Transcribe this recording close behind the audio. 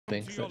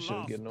thinks that shit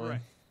would get annoying.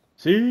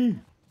 See?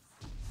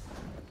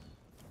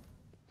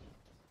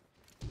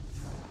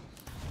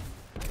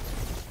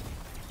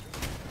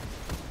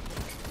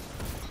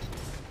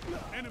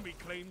 Enemy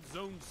claimed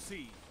zone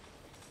C.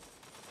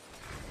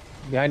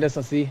 Behind us,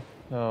 I see.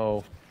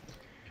 Oh.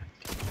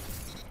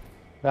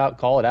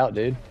 Call it out,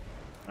 dude.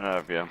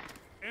 Yeah.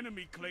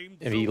 Enemy claimed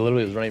If he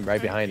literally was running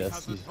right behind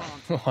us.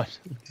 Watch.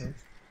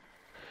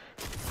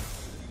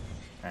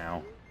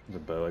 Ow. There's a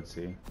bow, I'd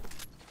see.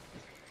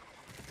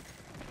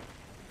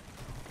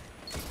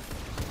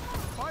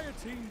 Fire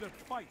team that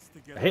fights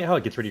together. I hate how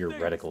it gets rid of your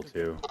reticle,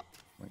 too.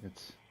 Like,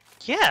 it's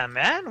Yeah,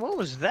 man. What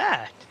was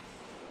that?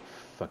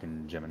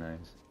 fucking Geminis.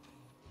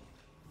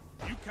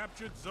 You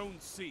captured zone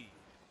C.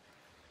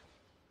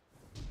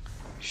 You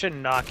should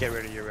not get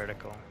rid of your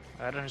reticle.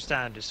 I don't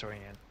understand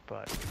disorient,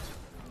 but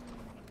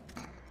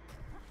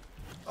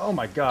Oh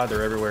my god,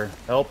 they're everywhere.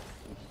 Help!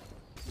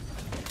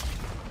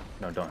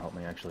 No, don't help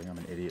me, actually. I'm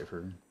an idiot for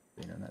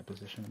being in that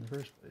position in the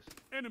first place.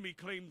 Enemy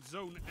claimed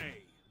zone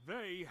A.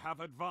 They have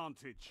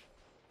advantage.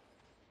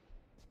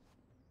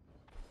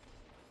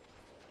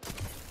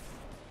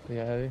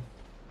 Yeah, heavy.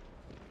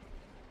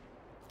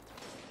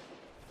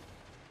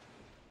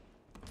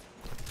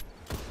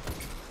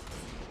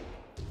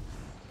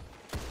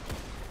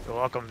 you're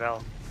welcome,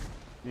 Val.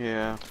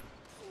 Yeah.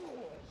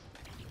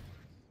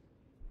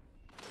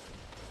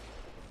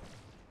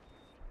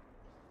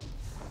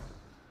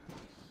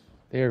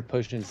 They are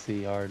pushing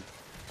C hard.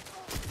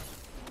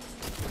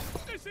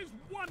 This is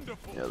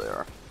wonderful. Yeah, they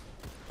are.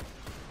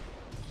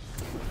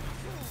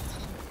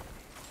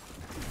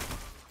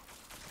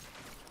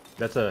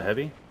 That's a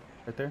heavy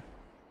right there.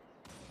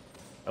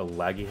 A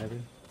laggy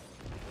heavy.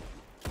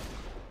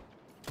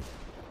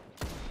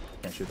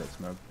 Can't shoot that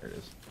smoke. There it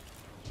is.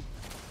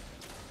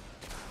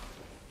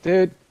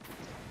 Dude,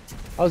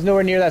 I was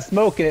nowhere near that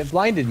smoke and it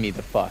blinded me.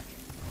 The fuck.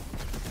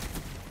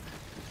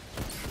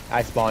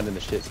 I spawned in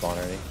the shit spawn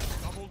already.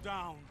 Double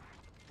down.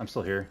 I'm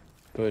still here.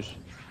 Push.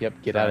 Yep,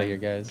 get out of here,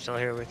 guys. Still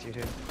here with you,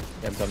 dude.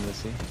 Yeah, I'm coming to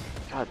see.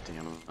 God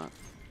damn it.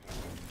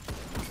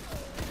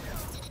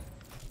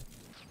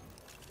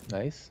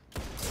 Nice.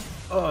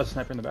 Oh, a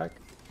sniper in the back.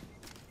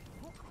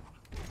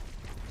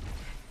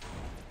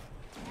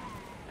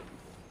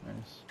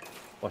 Nice.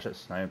 Watch that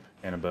snipe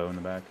and a bow in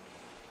the back.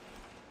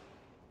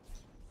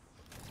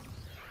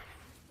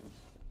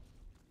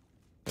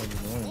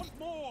 Want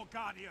more,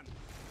 Guardian?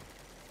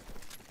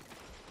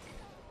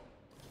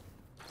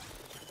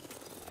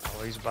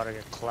 Oh, he's about to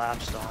get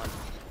collapsed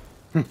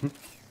on.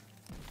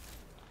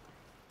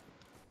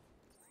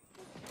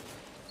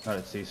 Not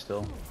at sea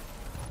still.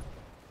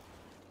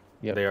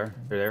 Yep. They are.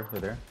 They're there.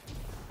 They're there.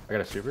 I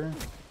got a super.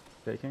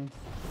 Taking.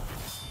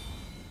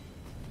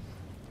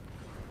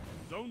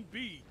 Zone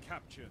B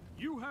captured.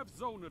 You have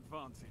zone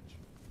advantage.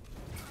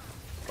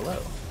 Hello.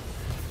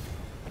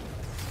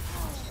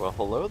 Well,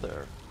 hello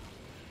there.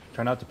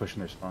 Try not to push in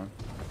their spawn.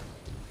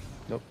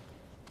 Nope.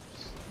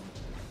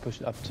 Push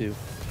it up 2.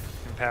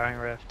 Empowering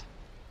rift.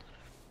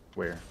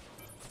 Where?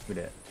 Give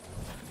me that.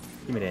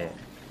 Give me that.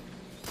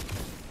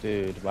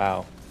 Dude,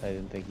 wow. I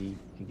didn't think he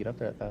could get up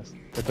there that fast.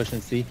 They're pushing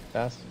C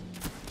fast.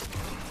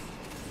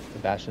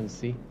 They're bashing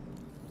C.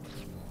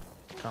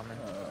 Coming.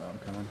 I'm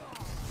coming.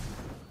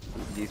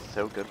 He's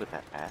so good with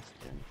that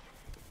bastion.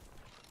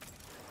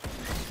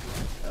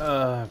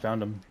 I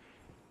found him.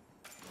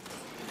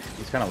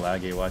 He's kind of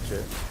laggy, watch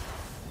it.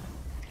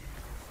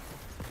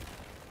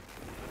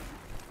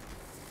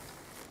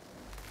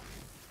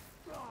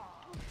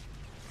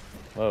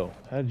 Whoa,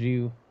 how did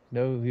you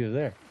know he was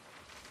there?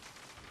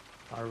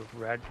 Our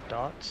red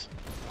dots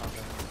on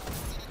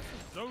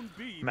Zone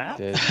B. the map.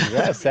 Is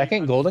that a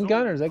second golden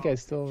gun, or is that guy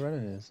still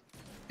running his?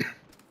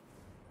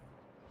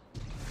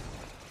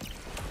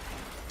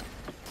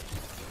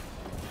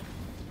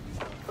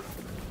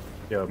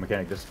 Yo,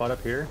 mechanic, this spot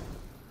up here.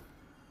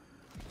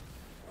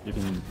 You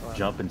can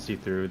jump and see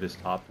through this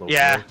top low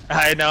Yeah, floor.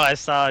 I know. I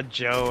saw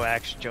Joe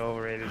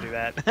ready to do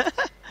that.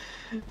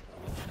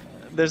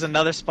 There's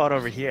another spot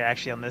over here,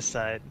 actually, on this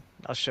side.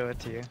 I'll show it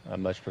to you. I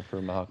much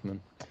prefer Mahawkman.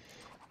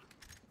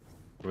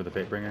 Over the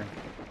Fatebringer.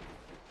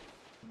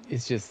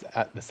 It's just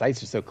the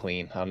sights are so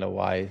clean. I don't know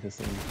why this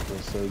thing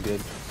feels so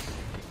good.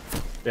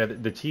 Yeah,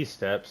 the T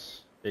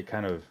steps. It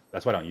kind of.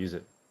 That's why I don't use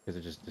it because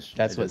it just.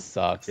 That's what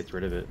sucks. Gets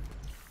rid of it.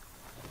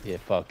 Yeah,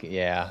 fuck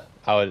yeah.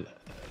 I would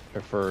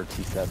prefer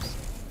T steps.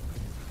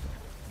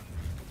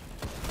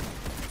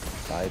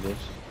 Bye, bitch.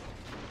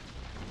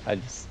 I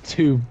just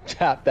tube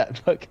tap that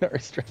fucking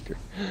restrictor.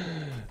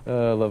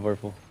 I love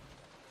Warful.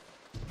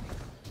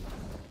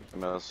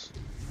 Miss.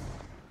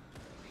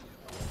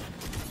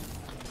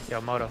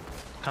 Yo, Moto,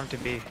 come to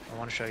B. I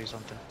want to show you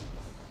something.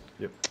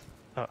 Yep.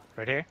 Oh,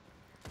 right here?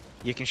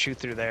 You can shoot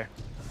through there.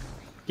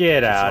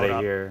 Get out float of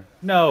up. here.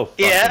 No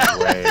fucking Yeah.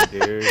 way,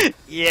 dude.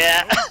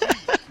 Yeah.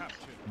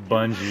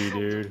 Bungie,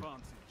 dude. What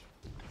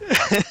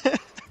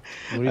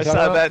are you I talking saw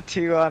about? that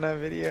too on a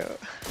video.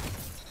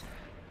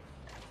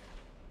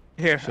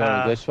 Here, Showing a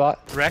glitch spot?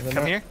 Rec, Is that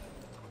come not- here.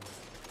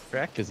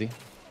 Rec, Is he?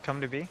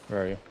 come to B.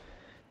 Where are you?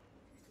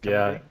 Coming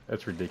Yeah, B.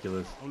 that's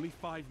ridiculous. Only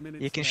 5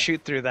 minutes. You can left.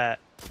 shoot through that.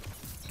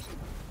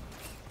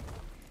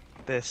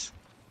 This.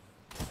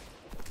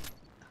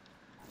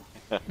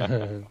 I don't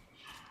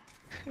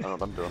know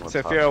what I'm doing with So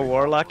if top you're a three.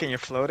 warlock and you're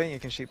floating, you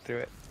can shoot through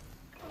it.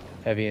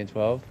 Heavy in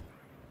 12.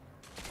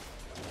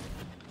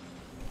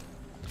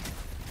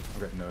 I've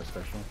got no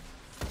special.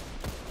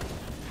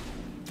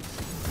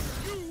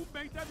 You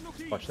made that look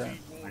Watch that. easy,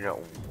 I Warrior. got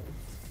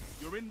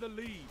You're in the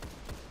lead.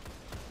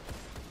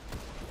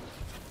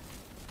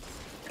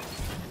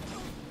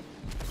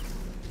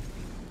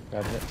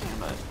 Got it.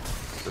 damn it.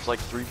 There's like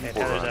 3 Okay,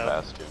 people Heather's around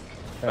out. Bastion.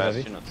 Oh, heavy.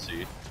 Bastion and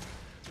C.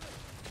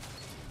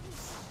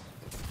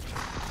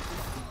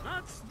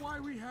 That's why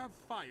we have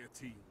fire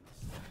teams.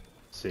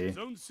 See?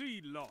 Zone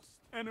C lost.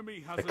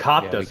 Enemy has The a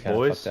cop Yeah, does, we kinda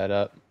boys. fucked that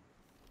up.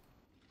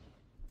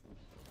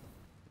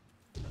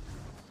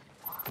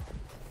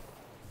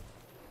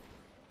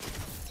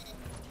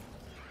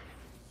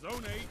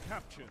 Zone A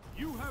captured.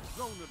 You have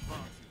zone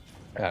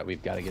advantage. Alright,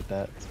 we've got to get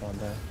that spawn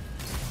down.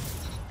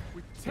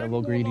 With a 10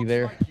 little greedy warlocks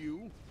there. like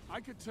you, I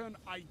could turn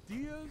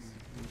ideas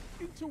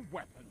into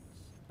weapons.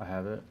 I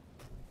have it.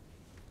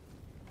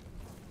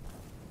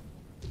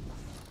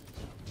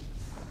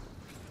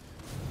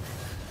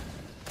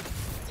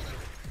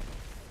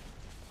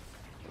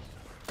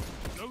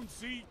 Zone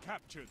C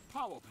captured.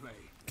 Power play.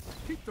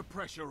 Keep the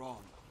pressure on.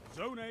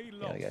 Zone A Yeah,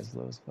 lost. the guy's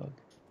low as fuck.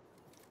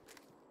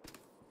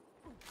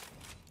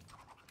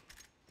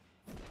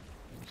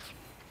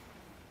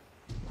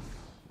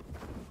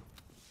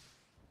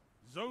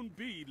 Zone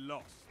B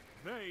lost.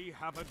 They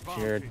have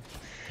advantage. Jared.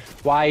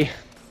 Why?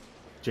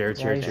 Jared,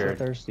 Why Jared, is so Jared.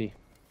 thirsty?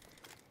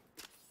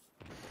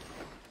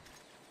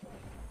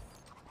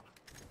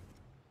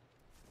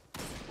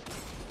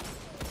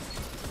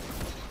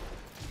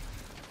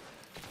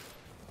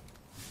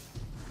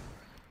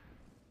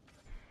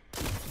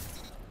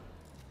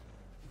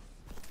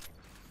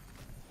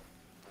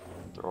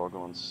 They're all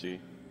going C.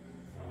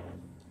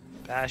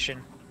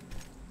 Passion.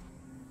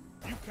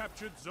 You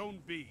captured Zone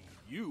B.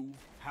 You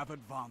have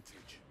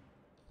advantage.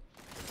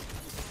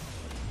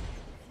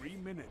 3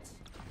 minutes.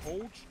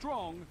 Hold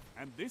strong,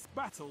 and this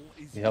battle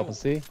is You help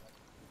us yours. see?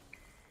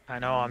 I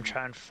know, I'm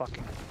trying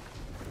fucking...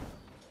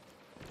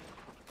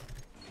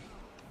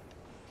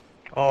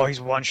 Oh,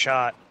 he's one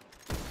shot.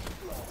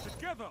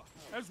 Together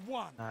as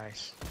one.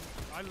 Nice.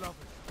 I love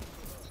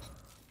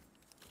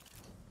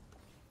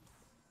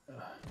it.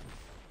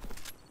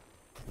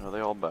 No, they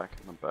all back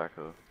in the back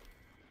of.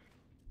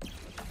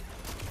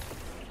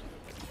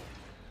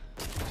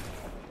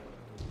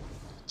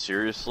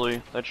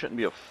 Seriously? That shouldn't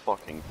be a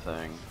fucking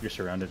thing. You're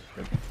surrounded.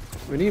 Yep.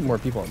 We need more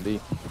people on B.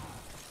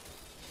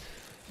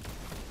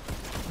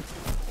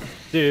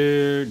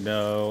 Dude,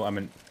 no, I'm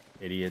an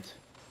idiot.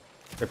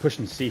 They're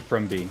pushing C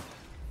from B.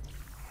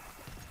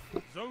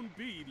 Zone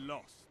B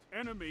lost.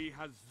 Enemy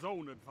has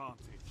zone advantage.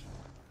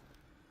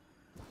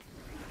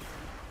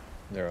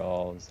 They're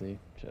all in C.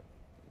 Shit.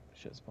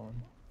 Shit spawn.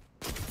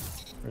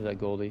 Where's that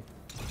Goldie?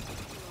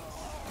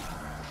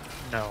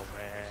 No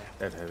way.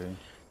 That heavy.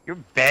 You're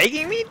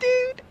begging me,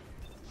 dude?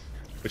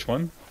 Which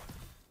one?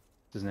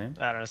 What's his name?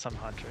 I don't know, some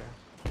hunter.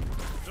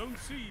 Zone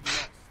C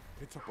lost.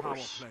 It's a power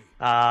course.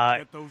 play.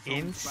 Get those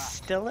zones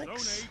back. Zone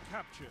Instilix? A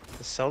captured.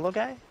 The solo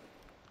guy?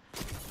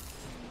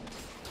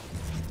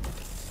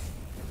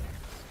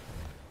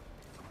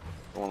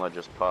 The one that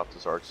just popped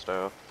his arc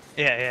staff.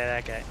 Yeah,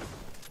 that guy.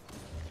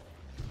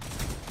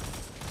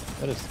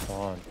 What a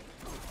spawn.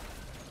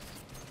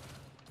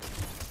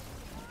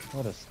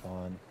 What a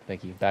spawn.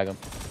 Thank you. Bag him.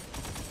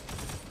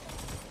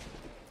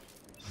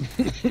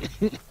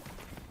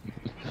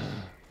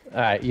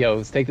 Alright, yo,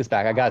 let's take this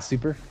back. I got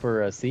super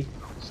for C.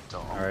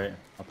 Stop. Alright,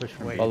 I'll push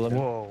from Wait, B. Follow me.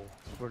 whoa.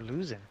 We're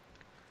losing.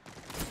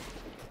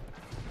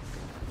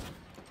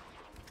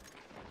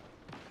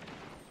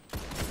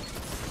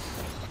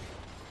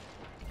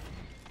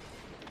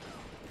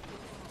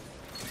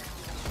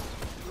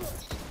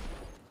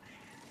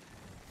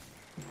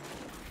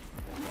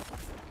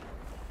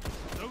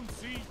 Zone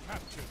C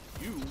captured.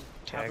 You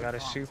Okay, have I got a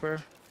advantage.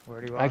 super.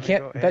 Where do you want I me to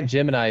can't. go? That A?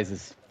 Gemini's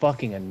is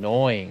fucking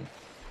annoying.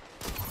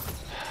 2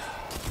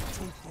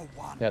 for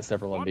 1. Got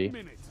several on 1 B.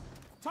 minute.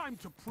 Time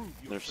to prove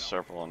yourself. There's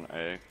several on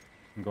A.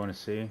 I'm going to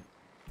C.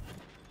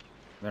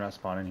 They're not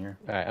spawning here.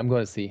 Alright, I'm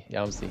going to C.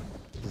 Yeah, I'm C.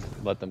 Just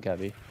let them cat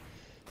B.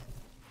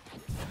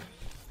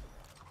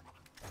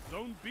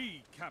 Zone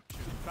B captured.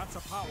 That's a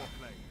power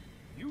play.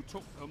 You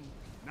took them.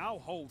 Now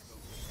hold them.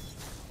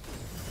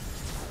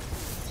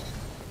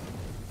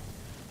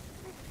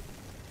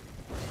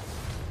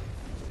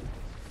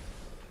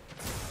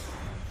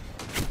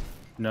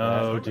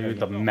 No, Yeah, dude,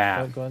 the no. map.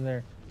 Don't go in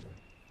there.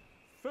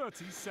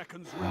 30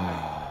 seconds remaining.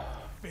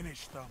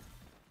 Finish them.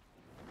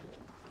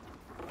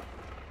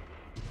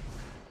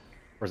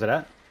 Where's it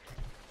at?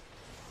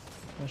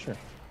 Oh, sure.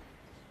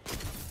 I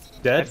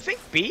Dead? think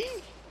B?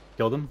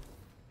 Killed him?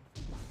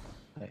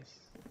 Nice.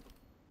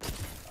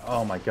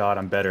 Oh my god,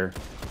 I'm better.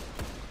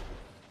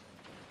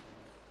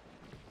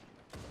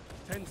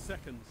 10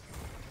 seconds.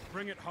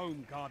 Bring it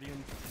home,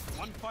 Guardian.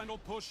 One final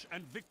push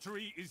and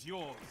victory is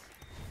yours.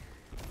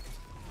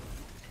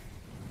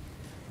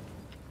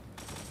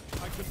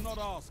 could not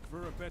ask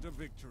for a better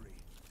victory.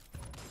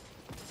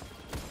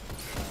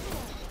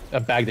 I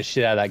bagged the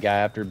shit out of that guy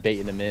after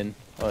baiting him in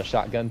on a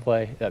shotgun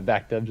play. I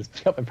backed up,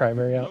 just got my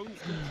primary out.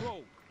 Zones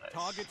control.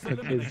 Targets Took his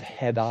eliminated.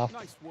 head off.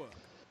 Nice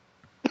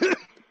work.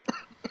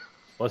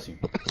 Bless you.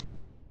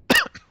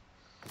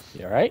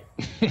 You alright?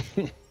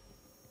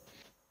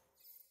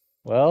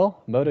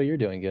 Well, Moto, you're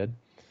doing good.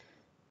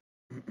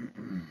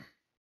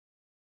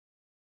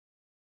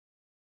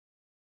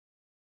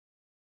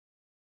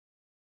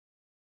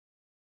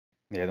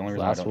 Yeah, the only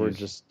reason Last I don't word, use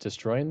just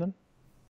destroying them?